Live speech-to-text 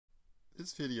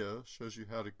This video shows you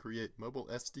how to create mobile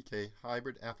SDK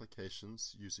hybrid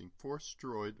applications using Force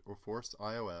Droid or Force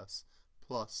iOS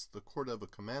plus the Cordova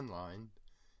command line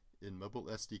in Mobile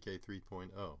SDK 3.0.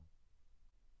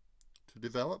 To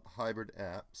develop hybrid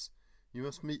apps, you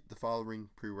must meet the following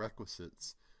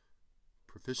prerequisites: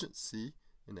 proficiency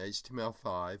in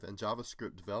HTML5 and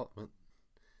JavaScript development,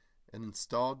 an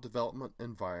installed development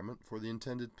environment for the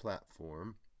intended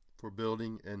platform for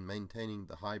building and maintaining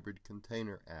the hybrid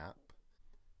container app.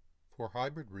 For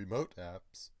hybrid remote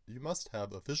apps, you must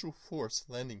have a visualforce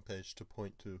landing page to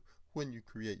point to when you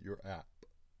create your app.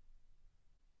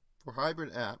 For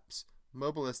hybrid apps,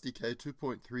 Mobile SDK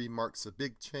 2.3 marks a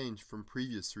big change from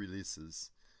previous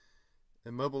releases.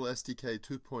 In Mobile SDK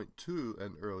 2.2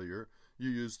 and earlier, you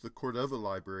used the Cordova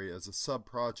library as a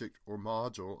sub-project or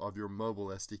module of your Mobile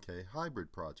SDK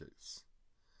hybrid projects.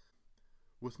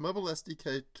 With Mobile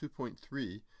SDK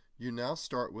 2.3, you now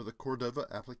start with a Cordova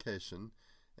application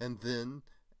and then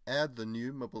add the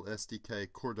new Mobile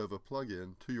SDK Cordova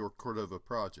plugin to your Cordova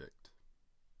project.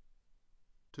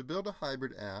 To build a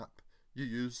hybrid app, you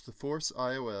use the Force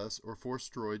iOS or Force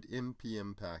Droid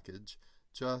npm package,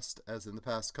 just as in the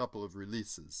past couple of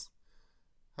releases.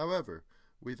 However,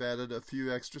 we've added a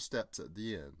few extra steps at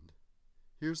the end.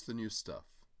 Here's the new stuff.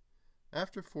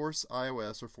 After Force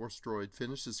iOS or Force Droid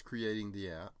finishes creating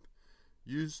the app,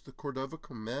 use the Cordova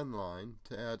command line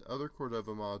to add other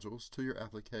Cordova modules to your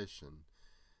application,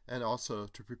 and also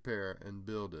to prepare and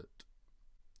build it.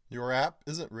 Your app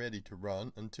isn't ready to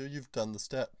run until you've done the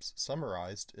steps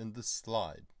summarized in this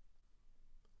slide.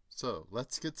 So,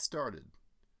 let's get started.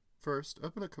 First,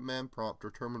 open a command prompt or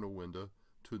terminal window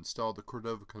to install the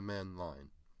Cordova command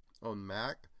line. On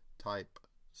Mac, type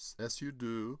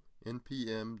sudo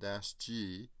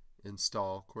npm-g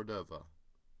install Cordova.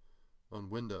 On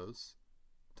Windows,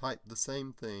 type the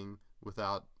same thing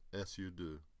without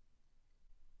sudo.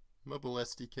 Mobile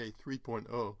SDK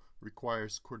 3.0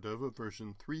 requires Cordova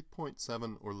version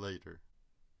 3.7 or later.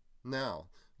 Now,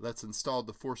 let's install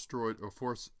the Force Droid or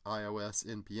Force iOS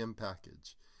npm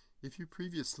package. If you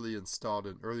previously installed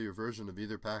an earlier version of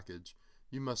either package,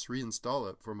 you must reinstall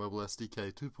it for Mobile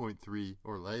SDK 2.3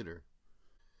 or later.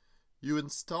 You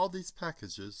install these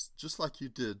packages just like you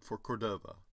did for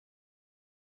Cordova.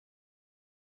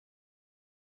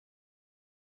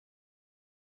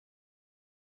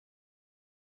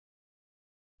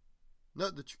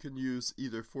 Note that you can use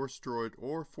either Force Droid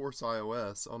or Force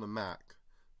iOS on a Mac,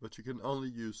 but you can only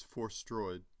use Force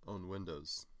Droid on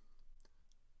Windows.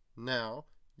 Now,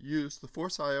 use the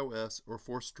Force iOS or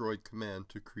Force Droid command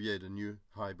to create a new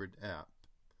hybrid app.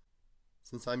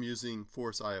 Since I'm using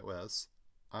Force iOS,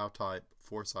 I'll type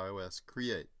Force iOS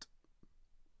create.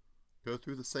 Go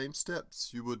through the same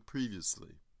steps you would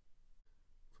previously.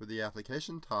 For the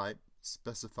application type,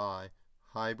 specify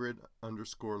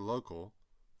hybrid_local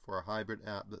for a hybrid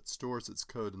app that stores its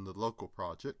code in the local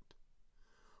project,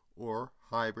 or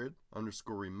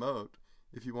hybrid_remote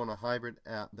if you want a hybrid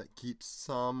app that keeps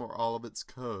some or all of its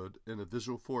code in a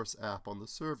visualforce app on the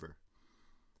server.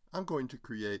 I'm going to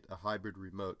create a hybrid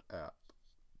remote app.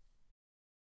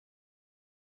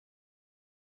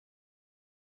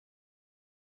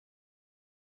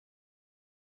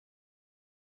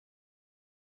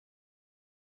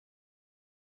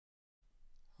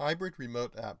 Hybrid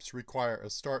remote apps require a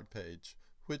start page,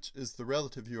 which is the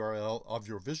relative URL of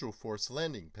your visualforce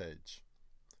landing page.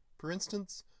 For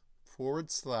instance,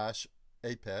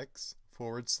 /apex/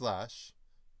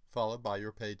 followed by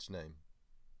your page name.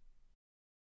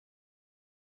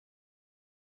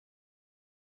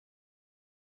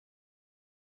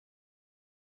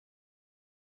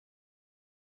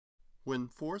 When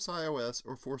Force iOS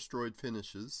or Force Droid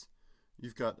finishes,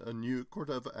 you've got a new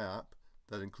Cordova app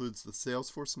that includes the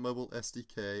Salesforce Mobile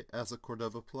SDK as a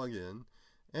Cordova plugin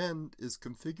and is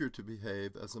configured to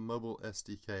behave as a Mobile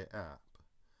SDK app.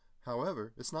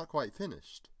 However, it's not quite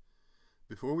finished.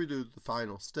 Before we do the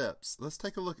final steps, let's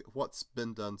take a look at what's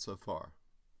been done so far.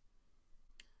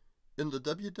 In the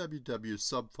www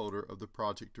subfolder of the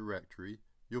project directory,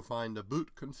 you'll find a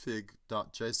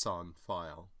bootconfig.json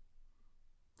file.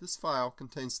 This file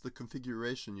contains the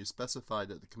configuration you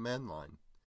specified at the command line.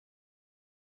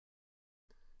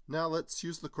 Now let's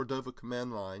use the Cordova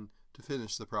command line to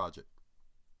finish the project.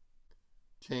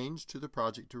 Change to the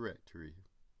project directory.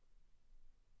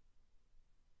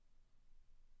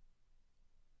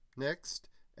 Next,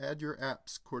 add your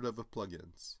app's Cordova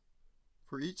plugins.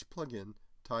 For each plugin,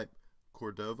 type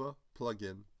Cordova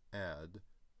plugin add,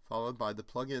 followed by the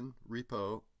plugin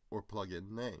repo or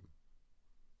plugin name.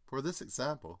 For this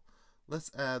example,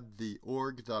 let's add the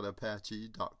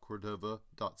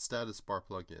org.apache.cordova.statusbar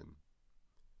plugin.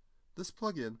 This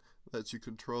plugin lets you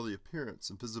control the appearance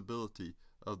and visibility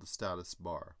of the status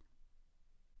bar.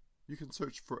 You can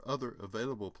search for other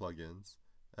available plugins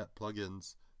at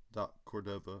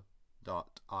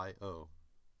plugins.cordova.io.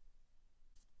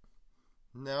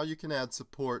 Now you can add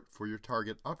support for your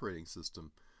target operating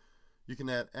system. You can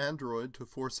add Android to a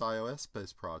Force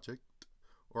iOS-based project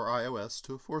or iOS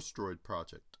to a Force Droid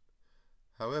project.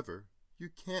 However, you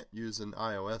can't use an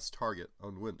iOS target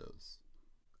on Windows.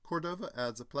 Cordova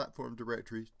adds a platform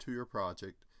directory to your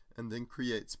project and then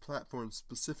creates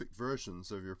platform-specific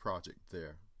versions of your project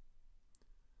there.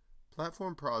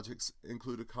 Platform projects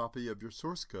include a copy of your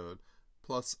source code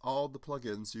plus all the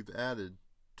plugins you've added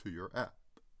to your app.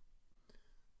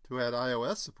 To add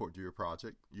iOS support to your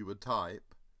project, you would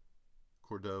type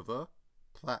Cordova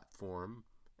platform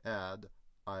add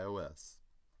iOS.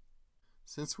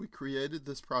 Since we created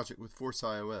this project with Force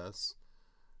iOS,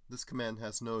 this command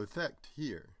has no effect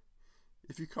here.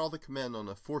 If you call the command on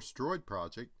a Force Droid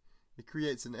project, it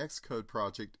creates an Xcode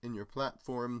project in your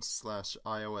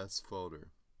platforms/iOS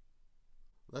folder.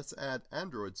 Let's add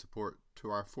Android support to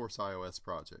our Force iOS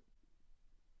project.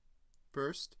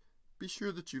 First, be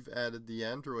sure that you've added the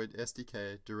Android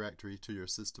SDK directory to your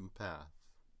system path.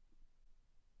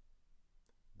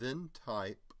 Then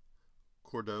type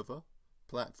Cordova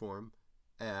platform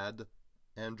add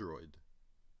Android.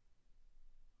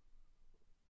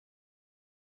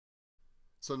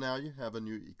 So now you have a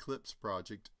new Eclipse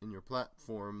project in your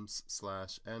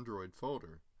platforms/Android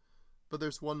folder. But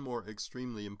there's one more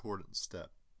extremely important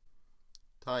step.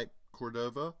 Type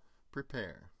Cordova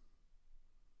prepare.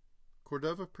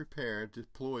 Cordova prepare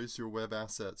deploys your web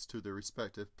assets to their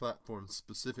respective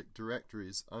platform-specific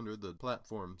directories under the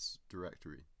platforms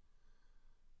directory.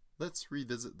 Let's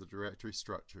revisit the directory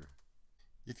structure.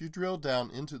 If you drill down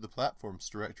into the platforms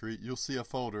directory, you'll see a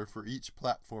folder for each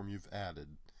platform you've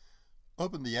added.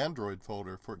 Open the Android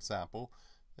folder, for example,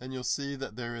 and you'll see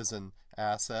that there is an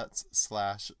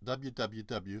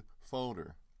assets/www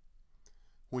folder.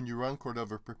 When you run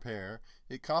Cordova Prepare,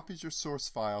 it copies your source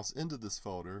files into this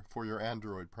folder for your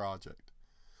Android project.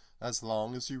 As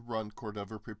long as you run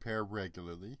Cordova Prepare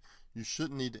regularly, you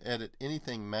shouldn't need to edit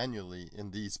anything manually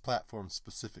in these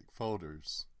platform-specific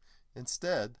folders.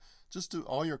 Instead, just do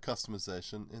all your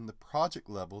customization in the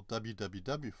project-level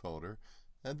www folder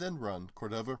and then run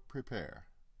Cordova Prepare.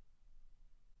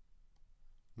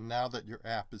 Now that your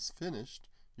app is finished,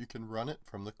 you can run it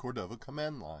from the Cordova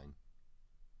command line.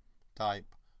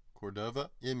 Type Cordova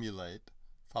emulate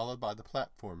followed by the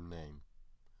platform name.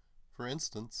 For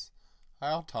instance,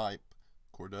 I'll type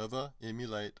Cordova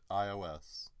emulate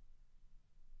iOS.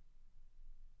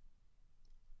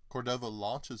 Cordova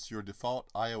launches your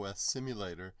default iOS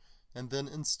simulator and then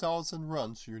installs and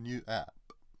runs your new app.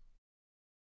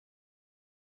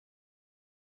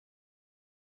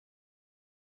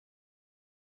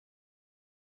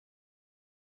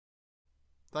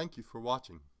 Thank you for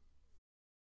watching.